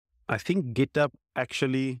I think GitHub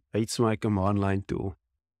actually hates my command line tool.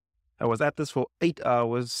 I was at this for 8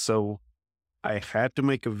 hours, so I had to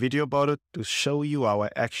make a video about it to show you how I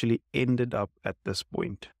actually ended up at this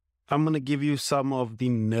point. I'm going to give you some of the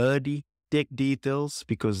nerdy tech details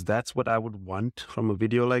because that's what I would want from a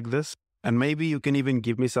video like this. And maybe you can even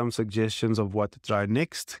give me some suggestions of what to try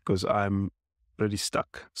next because I'm pretty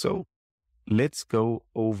stuck. So let's go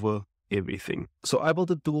over everything. So I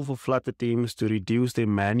built a tool for Flutter teams to reduce their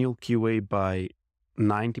manual QA by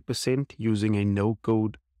 90% using a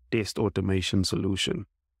no-code test automation solution.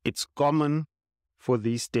 It's common for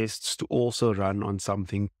these tests to also run on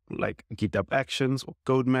something like GitHub Actions or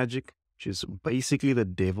Code Magic, which is basically the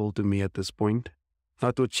devil to me at this point.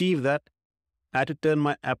 Now to achieve that, I had to turn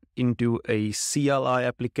my app into a CLI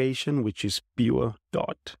application, which is pure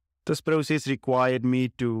dot. This process required me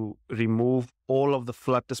to remove all of the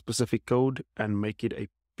Flutter specific code and make it a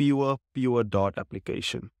pure dot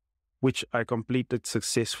application, which I completed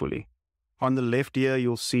successfully. On the left here,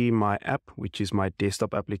 you'll see my app, which is my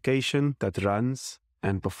desktop application that runs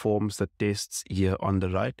and performs the tests here on the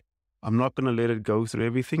right. I'm not going to let it go through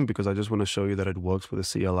everything because I just want to show you that it works for the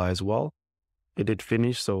CLI as well. It did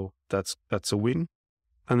finish, so that's a win.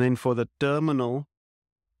 And then for the terminal,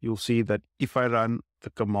 you'll see that if I run the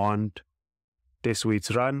command test suites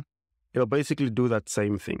run, it'll basically do that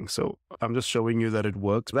same thing. So I'm just showing you that it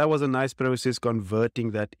works. That was a nice process converting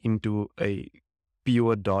that into a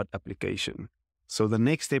pure dot application. So the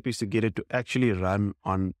next step is to get it to actually run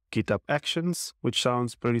on GitHub Actions, which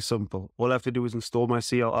sounds pretty simple. All I have to do is install my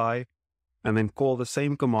CLI and then call the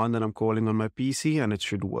same command that I'm calling on my PC and it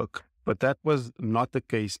should work. But that was not the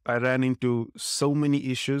case. I ran into so many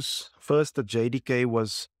issues. First, the JDK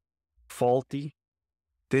was faulty.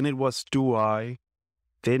 Then it was too high.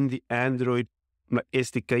 Then the Android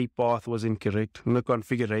SDK path was incorrect. And the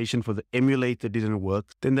configuration for the emulator didn't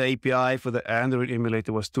work. Then the API for the Android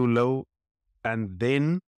emulator was too low. And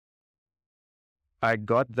then I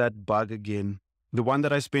got that bug again. The one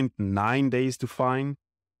that I spent 9 days to find,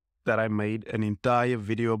 that I made an entire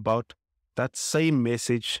video about. That same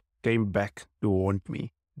message came back to haunt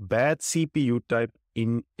me. Bad CPU type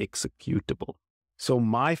inexecutable. So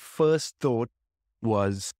my first thought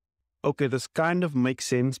was, okay, this kind of makes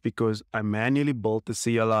sense because I manually built the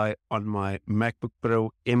CLI on my MacBook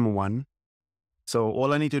Pro M1. So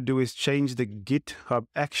all I need to do is change the GitHub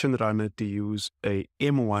Action Runner to use a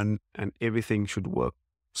M1 and everything should work.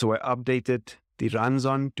 So I updated the runs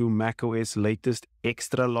on to macOS latest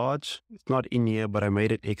extra large. It's not in here, but I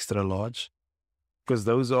made it extra large because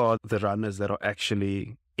those are the runners that are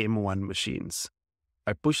actually M1 machines.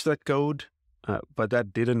 I pushed that code, but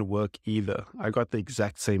that didn't work either. I got the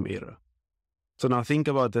exact same error. So now think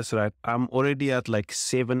about this, right? I'm already at like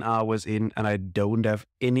 7 hours in and I don't have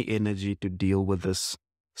any energy to deal with this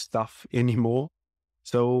stuff anymore.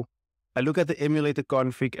 So I look at the emulator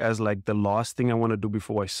config as like the last thing I want to do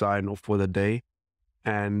before I sign off for the day.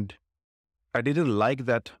 And I didn't like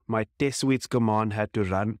that my test suites command had to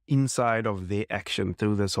run inside of their action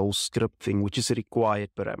through this whole script thing, which is a required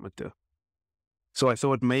parameter. So I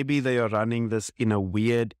thought maybe they are running this in a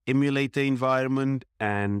weird emulator environment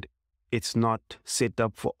and it's not set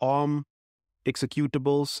up for ARM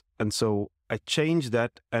executables. And so I changed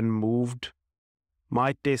that and moved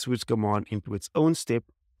my test suites command into its own step.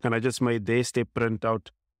 And I just made their step print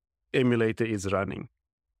out, emulator is running.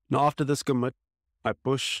 Now after this commit, I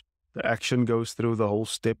push, the action goes through the whole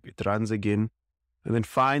step, it runs again. And then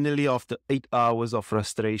finally, after 8 hours of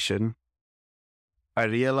frustration, I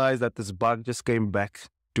realized that this bug just came back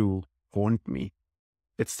to haunt me.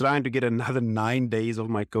 It's trying to get another 9 days of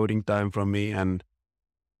my coding time from me, and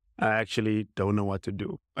I actually don't know what to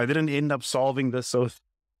do. I didn't end up solving this, so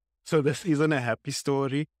this isn't a happy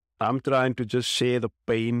story. I'm trying to just share the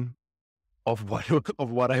pain of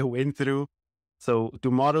what I went through. So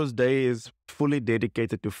tomorrow's day is fully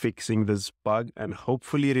dedicated to fixing this bug and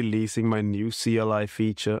hopefully releasing my new CLI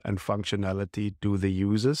feature and functionality to the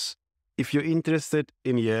users. If you're interested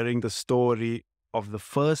in hearing the story of the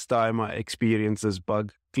first time I experienced this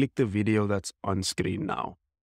bug, click the video that's on screen now.